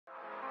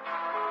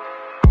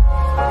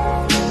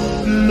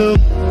What's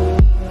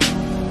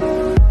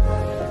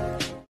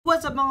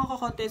up mga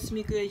Kokote, it's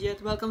me Kuya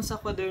Jet. Welcome sa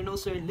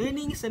Quadernos where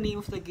learning is the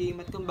name of the game.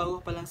 At kung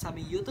bago pa lang sa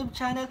aming YouTube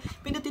channel,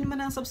 pinutin mo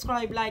ng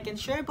subscribe, like,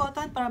 and share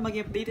button para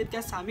maging updated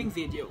ka sa aming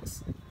videos.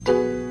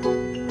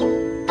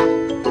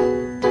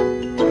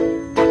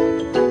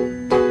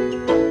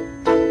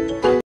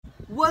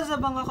 What's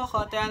up mga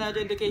Kokote? Another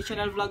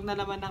educational vlog na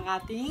naman ng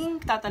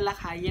ating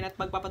tatalakayin at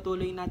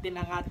pagpapatuloy natin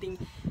ang ating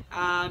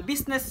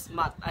business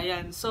math.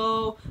 Ayan.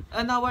 So,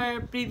 in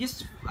our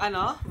previous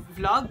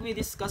vlog, we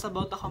discussed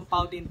about the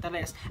compound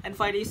interest. And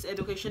for this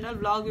educational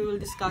vlog, we will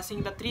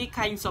discussing the three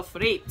kinds of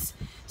rates.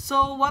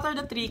 So, what are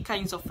the three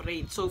kinds of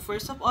rates? So,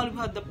 first of all, we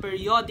have the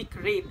periodic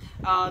rate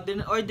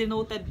or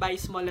denoted by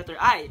small letter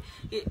I.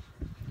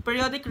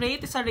 Periodic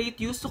rate is a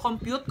rate used to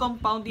compute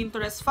compound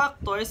interest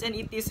factors and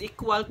it is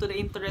equal to the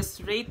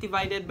interest rate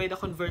divided by the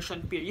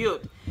conversion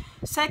period.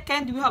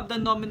 Second, we have the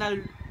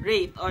nominal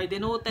rate or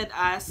denoted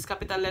as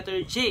capital letter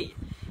J.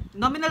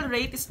 Nominal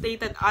rate is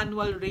stated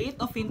annual rate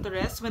of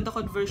interest when the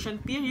conversion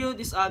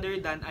period is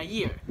other than a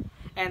year.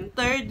 And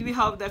third, we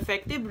have the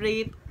effective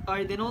rate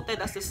or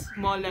denoted as a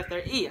small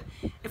letter E.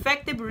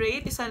 Effective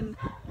rate is an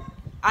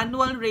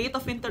annual rate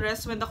of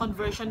interest when the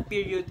conversion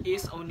period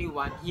is only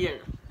 1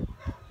 year.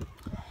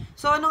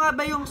 So, ano nga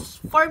ba yung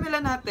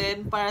formula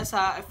natin para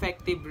sa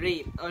effective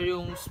rate or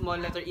yung small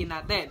letter E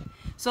natin?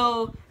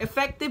 So,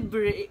 effective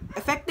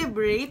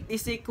rate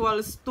is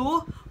equals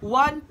to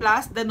 1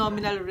 plus the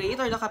nominal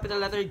rate or the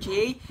capital letter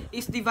J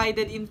is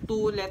divided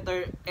into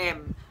letter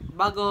M.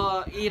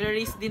 Bago,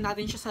 i-erase din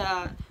natin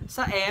siya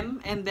sa M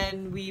and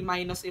then we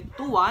minus it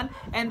to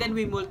 1 and then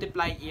we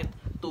multiply it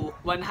to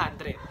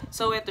 100.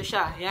 So, ito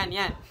siya.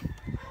 Yan.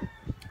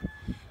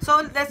 So,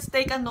 let's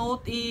take a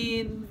note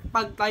in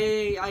pag tayo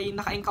ay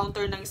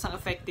naka-encounter ng isang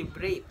effective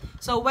rate.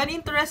 So, when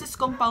interest is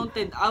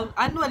compounded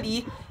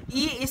annually,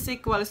 E is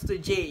equals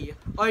to J.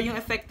 Or yung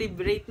effective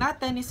rate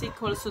natin is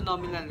equals to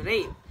nominal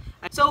rate.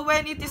 So,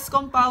 when it is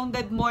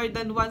compounded more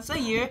than once a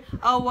year,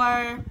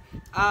 our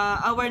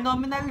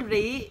nominal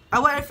rate,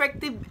 our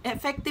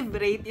effective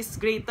rate is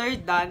greater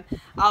than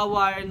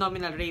our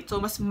nominal rate. So,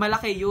 mas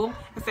malaki yung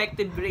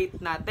effective rate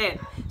natin.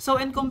 So,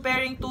 in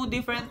comparing two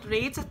different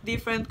rates at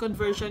different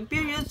conversion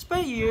periods per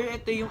year,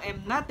 ito yung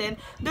M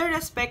natin, their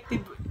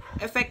respective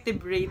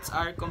effective rates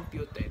are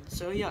computed.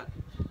 So, yan.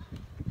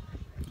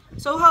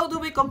 So, how do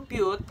we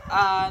compute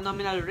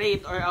nominal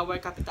rate or our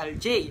capital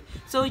J?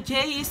 So,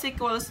 J is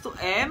equals to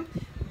M.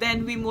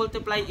 Then, we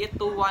multiply it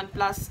to 1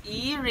 plus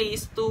E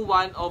raised to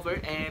 1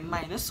 over M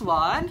minus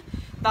 1.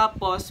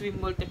 Tapos, we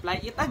multiply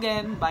it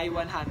again by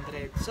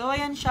 100. So,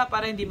 ayan siya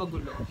para hindi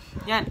magulo.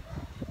 Yan.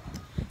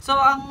 So,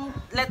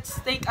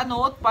 let's take a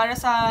note para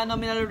sa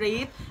nominal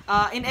rate.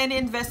 In any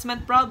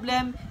investment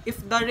problem,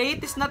 if the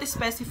rate is not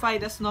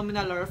specified as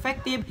nominal or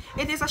effective,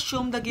 it is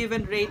assumed the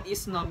given rate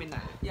is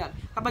nominal. Yan.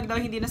 Kapag daw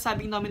hindi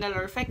nasabing nominal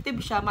or effective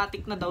siya,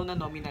 matik na daw na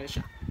nominal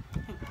siya.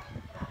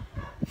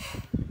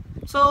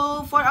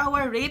 So, for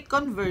our rate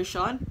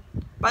conversion,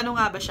 paano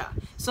nga ba siya?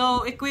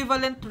 So,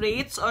 equivalent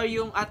rates or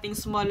yung ating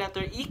small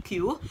letter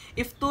EQ,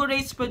 if two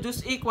rates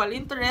produce equal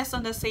interest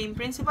on the same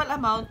principal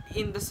amount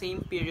in the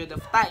same period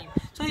of time.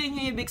 So, yun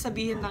yung ibig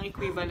sabihin ng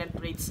equivalent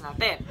rates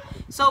natin.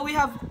 So, we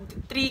have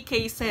three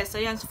cases.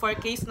 Ayan, for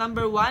case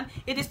number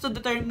 1, it is to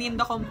determine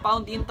the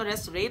compound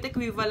interest rate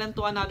equivalent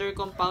to another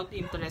compound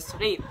interest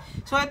rate.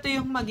 So, ito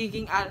yung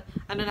magiging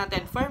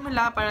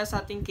formula para sa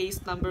ating case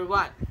number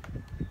 1.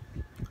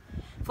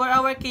 For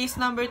our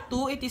case number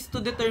 2, it is to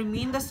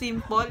determine the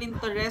simple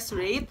interest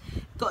rate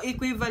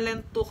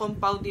equivalent to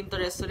compound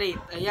interest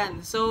rate.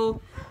 Ayan. So,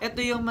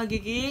 ito yung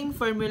magiging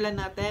formula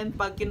natin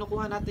pag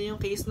kinukuha natin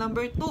yung case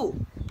number 2.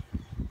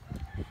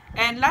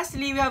 And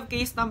lastly, we have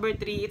case number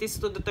 3. It is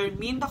to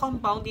determine the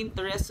compound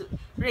interest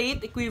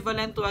rate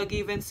equivalent to a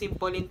given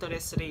simple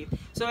interest rate.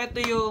 So, ito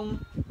yung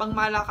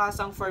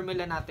pangmalakasang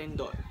formula natin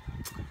doon.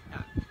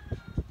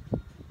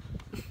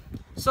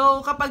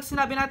 So, kapag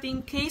sinabi natin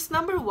case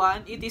number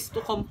 1, it is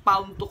to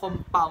compound.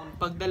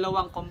 Pag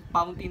dalawang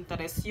compound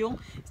interest yung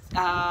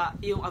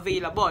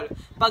available.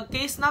 Pag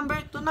case number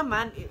 2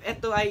 naman,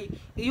 ito ay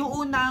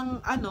yung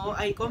unang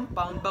ay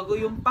compound, bago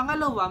yung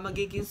pangalawa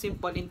magiging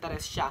simple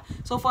interest siya.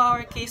 So, for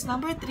our case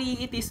number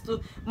 3, it is to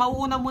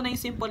mauuna muna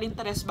yung simple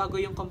interest bago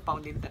yung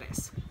compound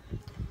interest.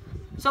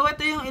 So,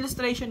 ito yung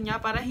illustration niya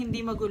para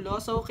hindi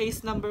magulo. So,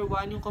 case number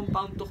 1, yung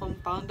compound to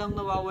compound, ang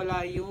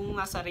nawawala yung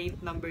nasa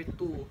rate number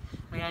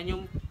 2. Ayan,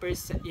 yung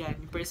percent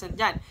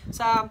yan.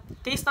 Sa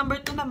case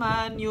number 2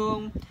 naman,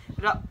 yung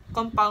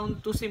compound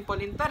to simple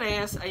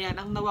interest, ayan,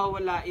 ang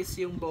nawawala is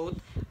yung both,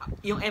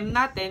 yung M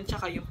natin,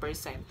 tsaka yung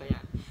percent.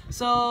 Ayan.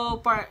 So,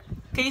 for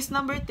case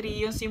number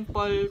 3, yung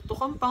simple to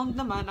compound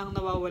naman, ang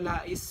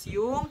nawawala is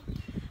yung,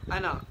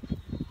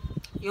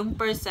 yung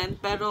percent,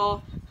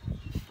 pero,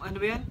 ano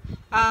ba yan?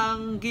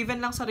 Ang given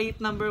lang sa rate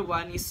number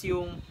 1 is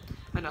yung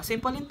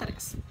simple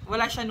interest.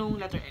 Wala siya nung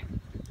letter M.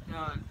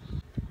 Yan.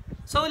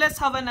 So, let's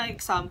have an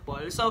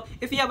example. So,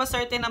 if you have a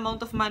certain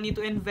amount of money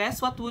to invest,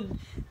 what would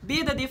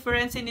be the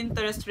difference in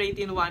interest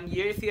rate in 1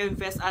 year if you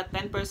invest at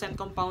 10%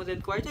 compounded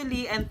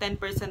quarterly and 10%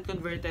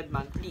 converted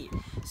monthly.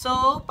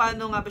 So,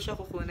 paano nga ba siya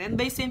kukunin?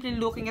 By simply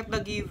looking at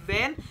the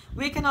given,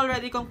 we can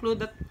already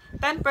conclude that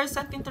 10%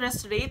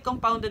 interest rate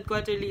compounded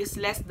quarterly is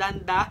less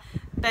than the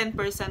 10%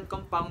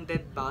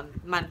 compounded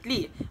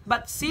monthly.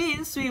 But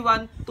since we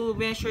want to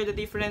measure the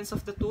difference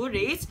of the two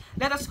rates,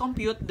 let us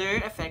compute their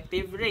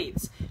effective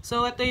rates.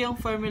 So, ito yung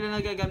formula na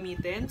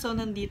gagamitin. So,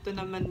 nandito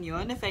naman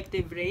yon.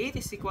 Effective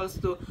rate is equals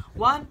to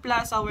 1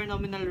 plus our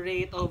nominal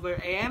rate over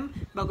m,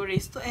 bago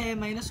raised to m,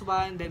 minus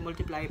 1, then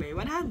multiply by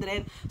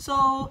 100.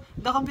 So,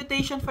 the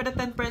computation for the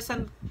 10%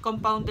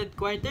 compounded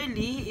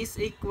quarterly is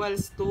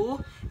equals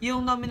to,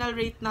 yung nominal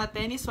rate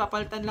natin is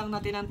papalitan lang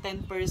natin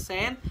ng 10%,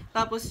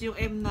 tapos yung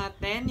m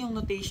natin, yung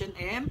notation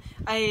m,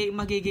 ay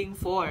magiging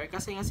 4.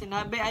 Kasi nga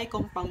sinabi ay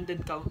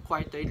compounded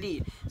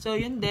quarterly. So,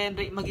 yun din,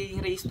 magiging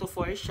raised to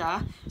 4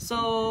 siya.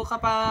 So,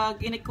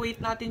 kapag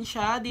in-equate natin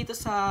siya dito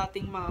sa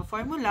ating mga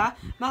formula,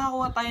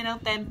 makakuha tayo ng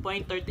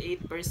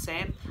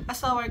 10.38%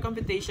 as our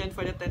computation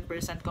for the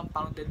 10%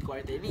 compounded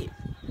quarterly.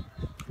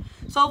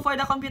 So, for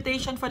the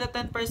computation for the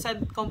 10%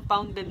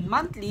 compounded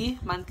monthly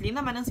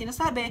naman ang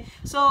sinasabi.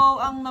 So,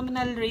 ang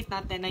nominal rate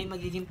natin ay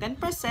magiging 10%.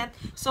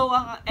 So,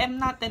 ang M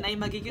natin ay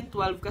magiging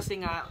 12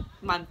 kasi nga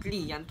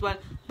monthly. Yan,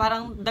 12.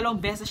 Parang 2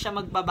 beses siya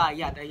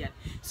magbabayad. Ayan.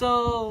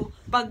 So,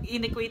 pag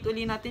in-equate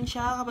uli natin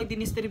siya, kapag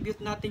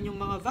dinistribute natin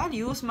yung mga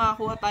values,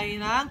 makakuha tayo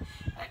ng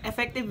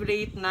effective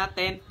rate na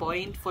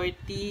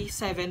 10.47%.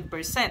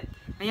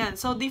 Ayan.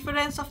 So,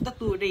 difference of the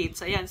two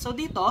rates. Ayan. So,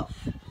 dito,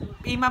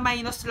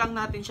 i-minus lang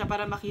natin siya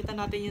para makita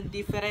natin yung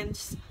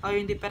difference or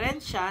yung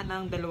diferensya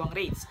ng dalawang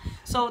rates.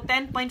 So,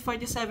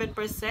 10.47%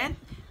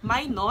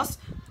 minus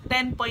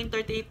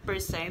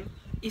 10.38%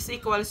 is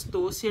equals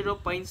to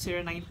 0.09%.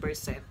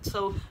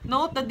 So,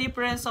 note the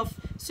difference of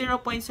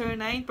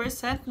 0.09%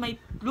 might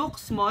look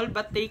small,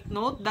 but take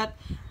note that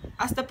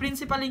as the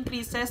principal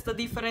increases, the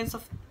difference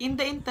in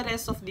the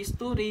interest of these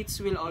two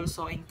rates will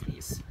also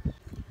increase.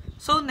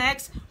 So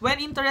next, when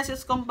interest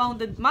is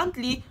compounded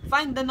monthly,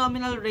 find the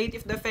nominal rate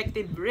if the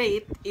effective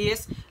rate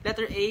is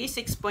letter A,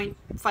 6.5%,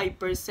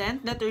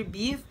 letter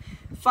B,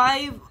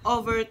 5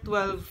 over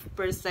 12%,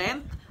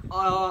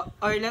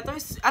 or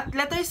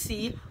letter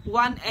C,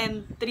 1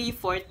 and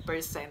 3/4%.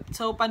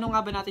 So, paano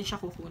nga ba natin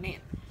siya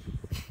kukunin?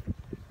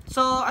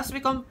 So, as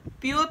we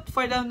compute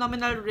for the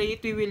nominal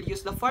rate, we will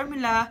use the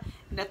formula.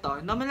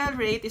 Ito, nominal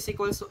rate is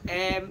equals to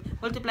m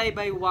multiplied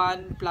by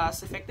 1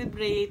 plus effective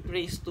rate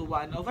raised to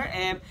 1 over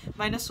m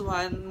minus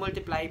 1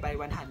 multiplied by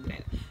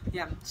 100.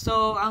 Yan.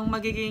 So, ang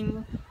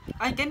magiging,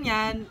 ay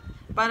ganyan,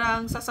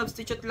 parang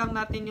sa-substitute lang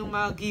natin yung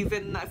mga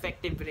given na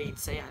effective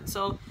rates. Ayan.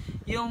 So,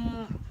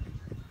 yung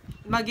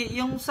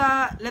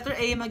sa letter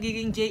A,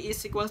 magiging J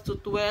is equals to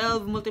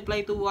 12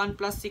 multiplied to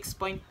 1 plus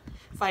 6.5%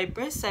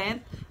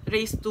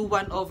 raised to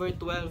 1 over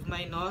 12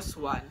 minus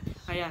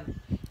 1. Ayan.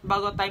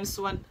 Bago times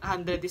 100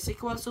 is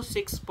equals to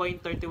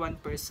 6.31%.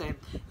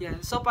 Yan.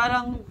 So,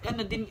 parang,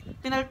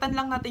 pinalitan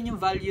lang natin yung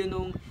value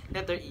nung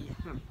letter E.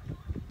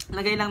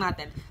 Lagay lang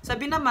natin.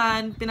 Sabi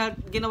naman,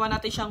 ginawa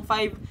natin siyang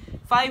 5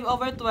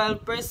 over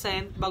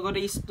 12%, bago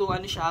raised to,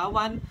 1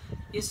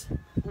 is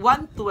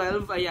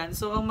 112. Ayan.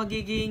 So, ang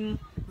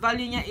magiging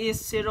value niya is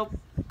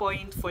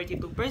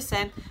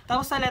 0.42%.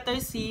 Tapos sa letter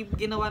C,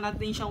 ginawa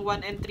natin siyang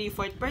 1 and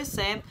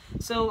 3/4%.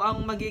 So,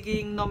 ang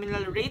magiging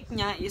nominal rate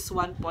niya is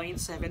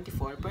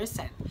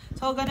 1.74%.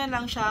 So, ganun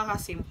lang siya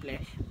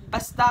kasimple.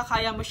 Basta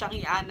kaya mo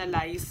siyang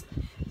i-analyze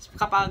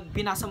kapag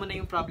binasa mo na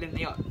yung problem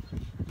na yun.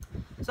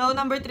 So,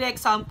 number 3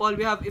 example,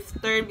 we have if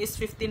term is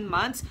 15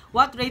 months,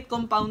 what rate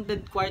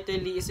compounded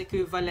quarterly is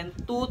equivalent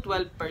to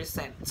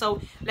 12%? So,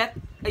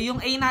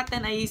 yung A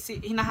natin ay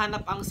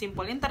hinahanap ang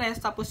simple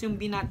interest, tapos yung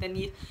B natin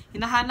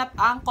hinahanap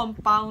ang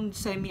compound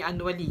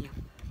semi-annually.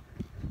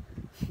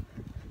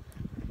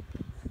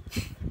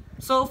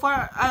 So,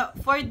 for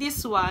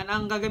this one,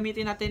 ang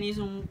gagamitin natin is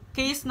yung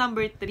case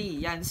number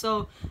 3. Yan.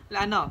 So,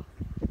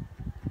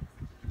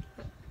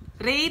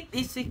 rate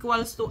is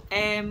equals to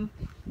M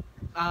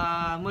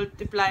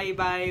multiply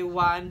by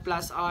 1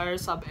 plus R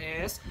sub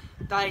S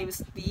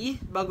times T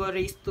bago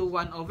raised to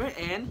 1 over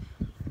N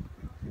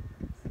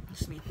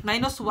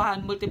minus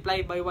 1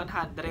 multiply by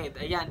 100.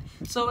 Ayan.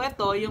 So,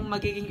 ito, yung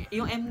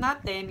M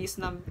natin is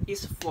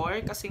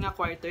 4 kasi nga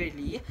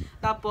quarterly.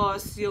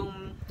 Tapos,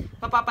 yung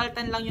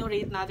papapalitan lang yung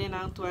rate natin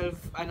ng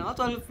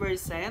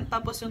 12%.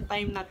 Tapos, yung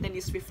time natin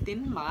is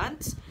 15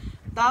 months.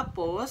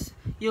 Tapos,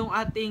 yung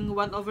ating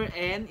 1 over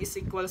N is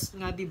equals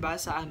nga, diba,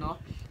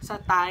 sa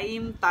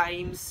time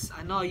times,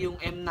 yung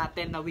M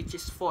natin na which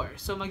is 4.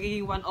 So,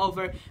 magiging 1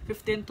 over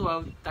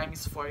 1512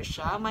 times 4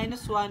 siya.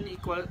 Minus 1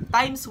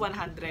 times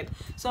 100.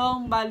 So,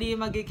 ang bali,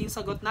 magiging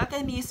sagot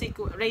natin is,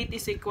 rate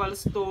is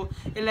equals to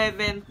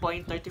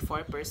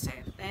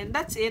 11.34%. And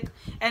that's it.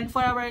 And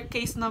for our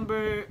case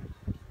number,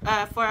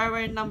 for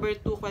our number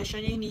 2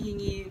 question, yung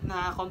hinihingi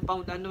na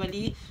compound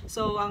annually.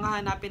 So, ang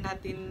hahanapin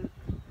natin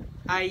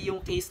ay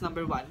yung case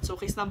number 1. So,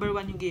 case number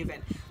 1 yung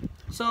given.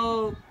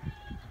 So,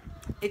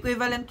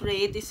 equivalent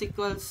rate is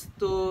equals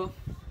to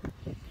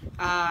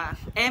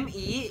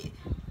ME,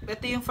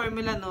 ito yung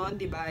formula nun,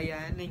 di ba?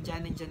 Ayan,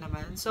 nandiyan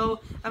naman. So,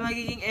 ang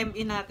magiging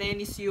ME natin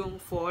is yung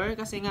 4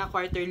 kasi nga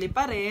quarterly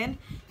pa rin.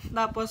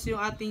 Tapos, yung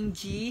ating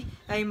G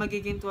ay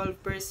magiging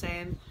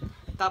 12%.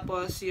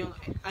 Tapos, yung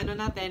ano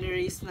natin,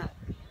 raise na.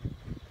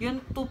 Yung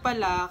 2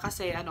 pala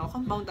kasi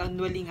compound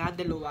annually nga,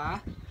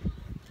 dalawa.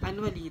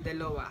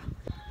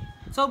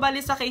 So,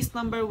 bali sa case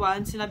number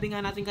 1, sinabi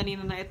nga natin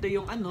kanina na ito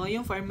yung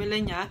yung formula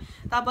niya.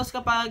 Tapos,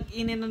 kapag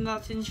inino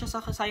natin siya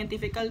sa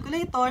scientific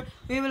calculator,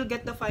 we will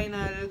get the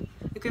final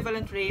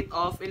equivalent rate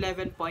of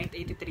 11.83%.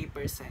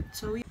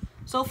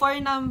 So, for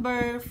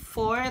number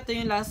 4, ito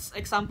yung last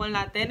example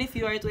natin. If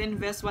you are to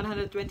invest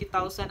 120,000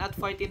 at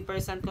 14%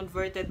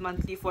 converted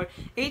monthly for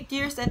 8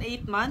 years and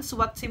 8 months,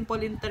 what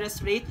simple interest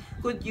rate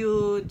could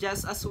you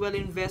just as well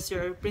invest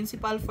your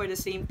principal for the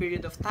same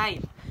period of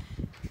time?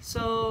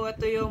 So,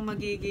 ito yung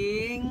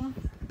gagawin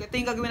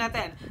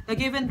natin. The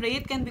given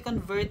rate can be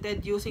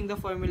converted using the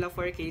formula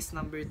for case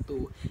number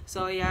 2.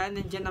 So, ayan,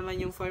 nandiyan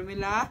naman yung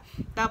formula.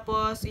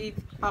 Tapos,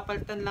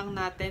 ipapalitan lang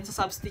natin,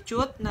 sa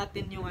substitute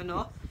natin yung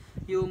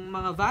yung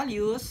mga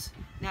values.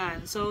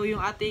 Yan. So,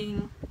 yung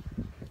ating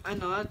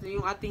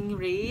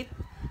rate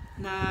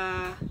na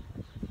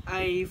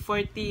ay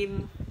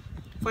 14%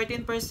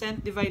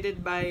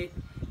 divided by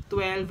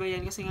 12.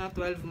 Ayan, kasi nga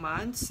 12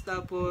 months.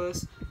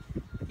 Tapos,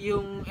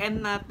 yung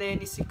N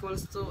natin is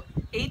equals to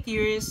 8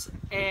 years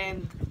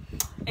and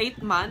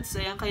 8 months.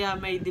 Ayan, kaya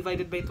may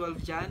divided by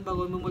 12 dyan.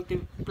 Bago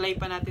multiply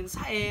pa natin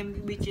sa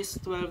M, which is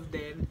 12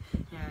 din.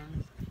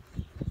 Yan.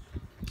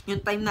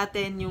 Yung time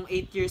natin, yung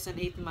 8 years and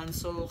 8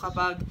 months. So,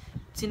 kapag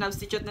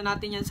sinubstitute na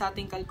natin yan sa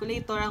ating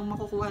calculator, ang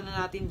makukuha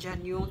na natin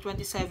dyan yung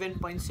 27.01%.